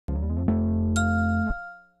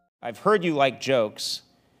I've heard you like jokes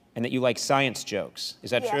and that you like science jokes.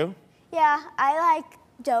 Is that true? Yeah, I like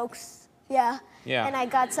jokes. Yeah. Yeah. And I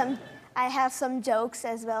have some jokes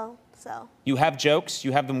as well, so. You have jokes?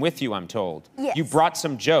 You have them with you, I'm told. Yes. You brought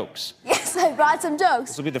some jokes. Yes, I brought some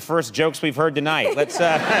jokes. This will be the first jokes we've heard tonight.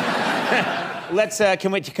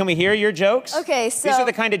 Can we hear your jokes? Okay, so. These are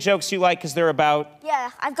the kind of jokes you like because they're about.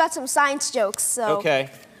 Yeah, I've got some science jokes, so. Okay,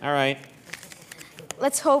 all right.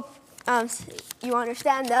 Let's hope you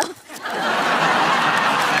understand them.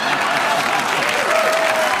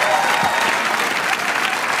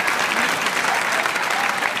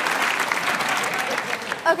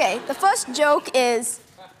 Okay, the first joke is,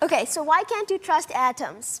 okay, so why can't you trust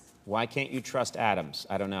atoms? Why can't you trust atoms?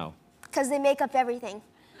 I don't know. Because they make up everything.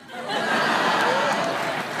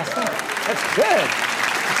 That's good.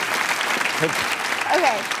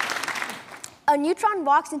 Okay. A neutron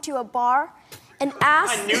walks into a bar and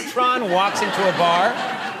asks... A neutron walks into a bar?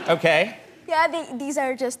 Okay. Yeah, these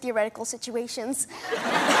are just theoretical situations.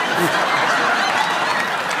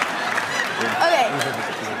 Okay.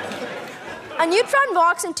 A neutron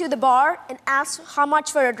walks into the bar and asks how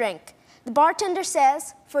much for a drink. The bartender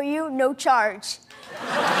says, "For you, no charge."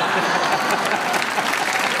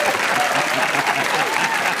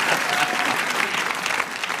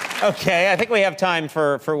 Okay, I think we have time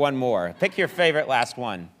for one more. Pick your favorite last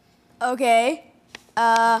one. Okay.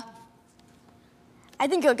 I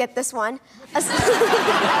think you'll get this one.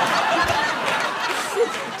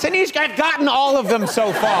 Tanishq, I've gotten all of them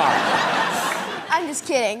so far. I'm just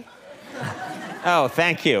kidding. Oh,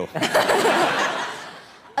 thank you.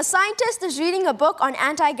 A scientist is reading a book on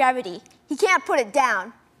anti-gravity. He can't put it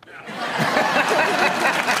down.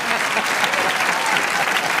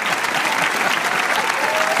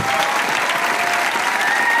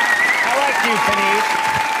 I like you, Tanishq.